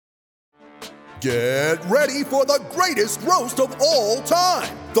Get ready for the greatest roast of all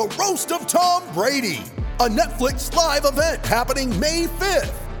time, the Roast of Tom Brady, a Netflix live event happening May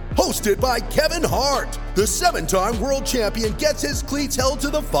 5th. Hosted by Kevin Hart, the 7-time world champion gets his cleats held to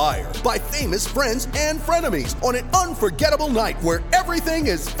the fire by famous friends and frenemies on an unforgettable night where everything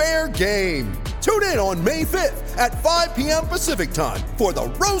is fair game. Tune in on May 5th at 5 p.m. Pacific time for the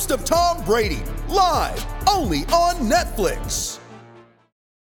Roast of Tom Brady, live only on Netflix.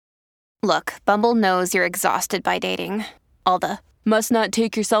 Look, Bumble knows you're exhausted by dating. All the must not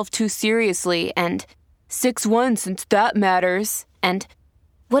take yourself too seriously and 6'1" since that matters. And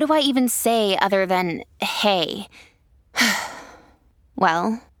what do I even say other than hey?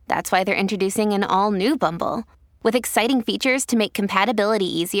 Well, that's why they're introducing an all-new Bumble with exciting features to make compatibility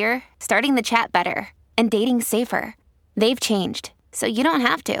easier, starting the chat better, and dating safer. They've changed, so you don't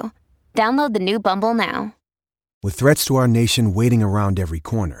have to. Download the new Bumble now. With threats to our nation waiting around every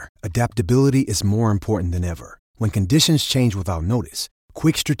corner, adaptability is more important than ever. When conditions change without notice,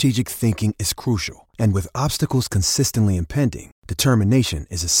 quick strategic thinking is crucial. And with obstacles consistently impending, determination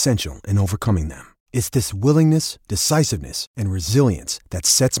is essential in overcoming them. It's this willingness, decisiveness, and resilience that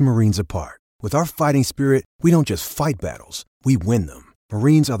sets Marines apart. With our fighting spirit, we don't just fight battles, we win them.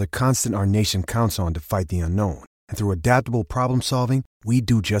 Marines are the constant our nation counts on to fight the unknown. And through adaptable problem solving, we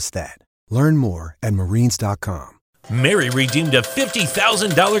do just that. Learn more at Marines.com. Mary redeemed a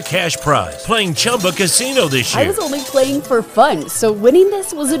 $50,000 cash prize playing Chumba Casino this year. I was only playing for fun, so winning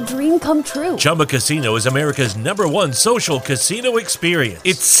this was a dream come true. Chumba Casino is America's #1 social casino experience.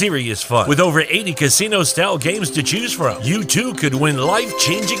 It's serious fun. With over 80 casino-style games to choose from, you too could win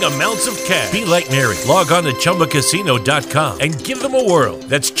life-changing amounts of cash. Be like Mary. Log on to ChumbaCasino.com and give them a whirl.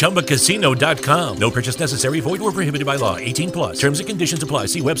 That's ChumbaCasino.com. No purchase necessary. Void where prohibited by law. 18+. Terms and conditions apply.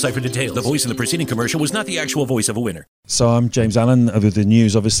 See website for details. The voice in the preceding commercial was not the actual voice of a winner. So I'm James Allen with the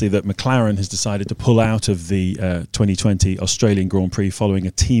news, obviously, that McLaren has decided to pull out of the 2020 Australian Grand Prix following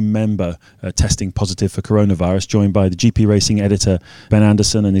a team member testing positive for coronavirus, joined by the GP Racing editor Ben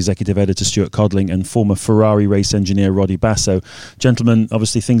Anderson and executive editor Stuart Codling and former Ferrari race engineer Roddy Basso. Gentlemen,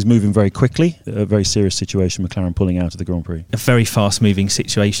 obviously things moving very quickly, a very serious situation, McLaren pulling out of the Grand Prix. A very fast-moving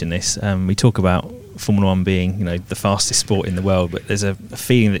situation, this. We talk about Formula One being, the fastest sport in the world, but there's a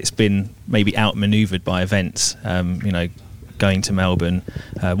feeling that it's been maybe outmanoeuvred by events. Going to Melbourne,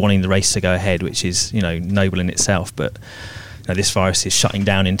 wanting the race to go ahead, which is, noble in itself. But this virus is shutting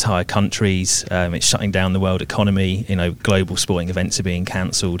down entire countries. It's shutting down the world economy. Global sporting events are being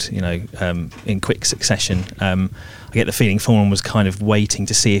cancelled. In quick succession. I get the feeling Formula One was kind of waiting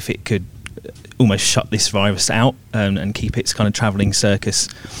to see if it could almost shut this virus out and keep its kind of travelling circus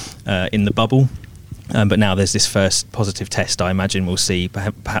in the bubble. But now there's this first positive test. I imagine we'll see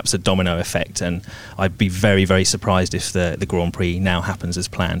perhaps a domino effect, and I'd be very, very surprised if the Grand Prix now happens as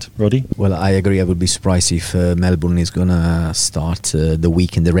planned. Roddy? Well, I agree. I would be surprised if Melbourne is going to start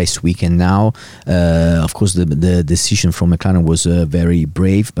the race weekend now. Of course, the decision from McLaren was very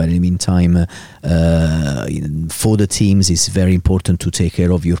brave, but in the meantime, for the teams, it's very important to take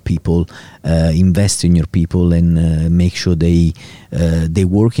care of your people, invest in your people, and make sure they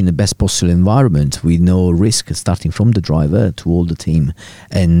work in the best possible environment with no risk, starting from the driver to all the team.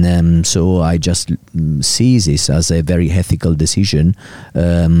 And so I just see this as a very ethical decision.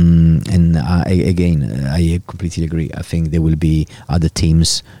 And I completely agree. I think there will be other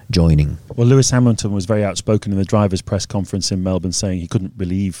teams joining. Well, Lewis Hamilton was very outspoken in the drivers' press conference in Melbourne, saying he couldn't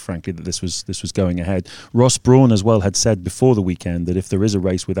believe, frankly, that this was going ahead. Ross Brawn as well had said before the weekend that if there is a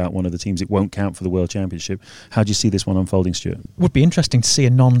race without one of the teams, it won't count for the World Championship. How do you see this one unfolding, Stuart? Would be interesting to see a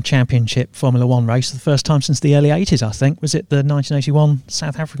non-championship Formula One race for the first time since the early 80s, I think. Was it the 1981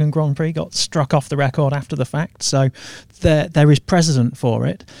 South African Grand Prix? Got struck off the record after the fact. So there is precedent for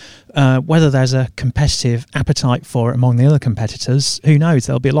it. Whether there's a competitive appetite for it among the other competitors, who knows?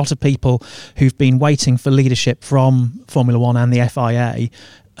 There'll be a lot of people who've been waiting for leadership from Formula One and the FIA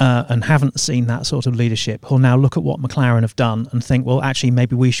and haven't seen that sort of leadership, who'll now look at what McLaren have done and think, well, actually,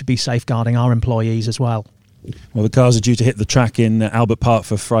 maybe we should be safeguarding our employees as well. Well, the cars are due to hit the track in Albert Park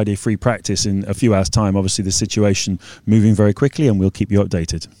for Friday free practice in a few hours' time. Obviously, the situation moving very quickly, and we'll keep you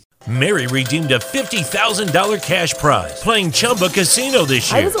updated. Mary redeemed a $50,000 cash prize playing Chumba Casino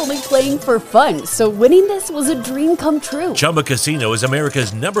this year. I was only playing for fun, so winning this was a dream come true. Chumba Casino is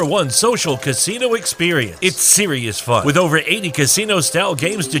America's #1 social casino experience. It's serious fun. With over 80 casino-style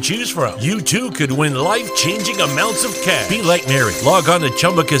games to choose from, you too could win life-changing amounts of cash. Be like Mary. Log on to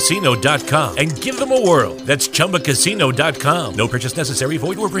ChumbaCasino.com and give them a whirl. That's ChumbaCasino.com. No purchase necessary.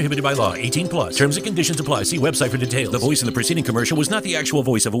 Void where prohibited by law. 18+. Terms and conditions apply. See website for details. The voice in the preceding commercial was not the actual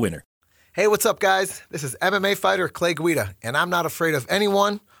voice of a winner. Hey, what's up, guys? This is MMA fighter Clay Guida, and I'm not afraid of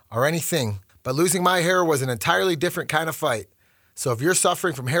anyone or anything. But losing my hair was an entirely different kind of fight. So if you're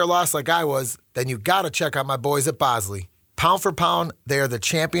suffering from hair loss like I was, then you gotta check out my boys at Bosley. Pound for pound, they are the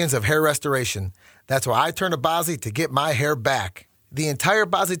champions of hair restoration. That's why I turned to Bosley to get my hair back. The entire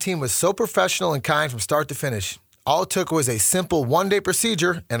Bosley team was so professional and kind from start to finish. All it took was a simple one-day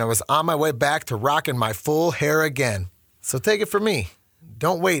procedure, and I was on my way back to rocking my full hair again. So take it from me.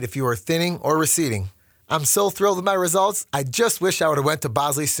 Don't wait if you are thinning or receding. I'm so thrilled with my results, I just wish I would have went to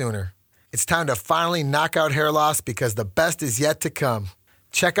Bosley sooner. It's time to finally knock out hair loss because the best is yet to come.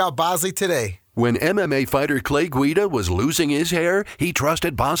 Check out Bosley today. When MMA fighter Clay Guida was losing his hair, he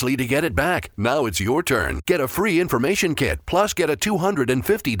trusted Bosley to get it back. Now it's your turn. Get a free information kit, plus get a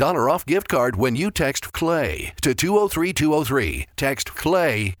 $250 off gift card when you text CLAY to 203-203. Text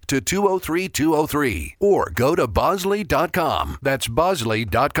CLAY to 203-203. Or go to Bosley.com. That's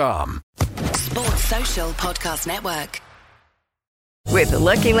Bosley.com. Sports Social Podcast Network. With the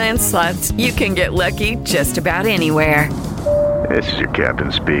Lucky Land Slots, you can get lucky just about anywhere. This is your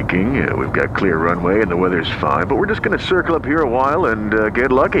captain speaking. We've got clear runway and the weather's fine, but we're just going to circle up here a while and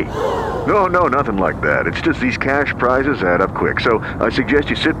get lucky. No, nothing like that. It's just these cash prizes add up quick. So I suggest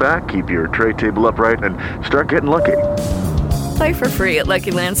you sit back, keep your tray table upright, and start getting lucky. Play for free at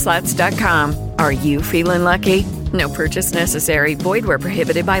LuckyLandSlots.com. Are you feeling lucky? No purchase necessary. Void where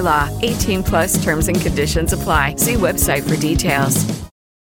prohibited by law. 18+ terms and conditions apply. See website for details.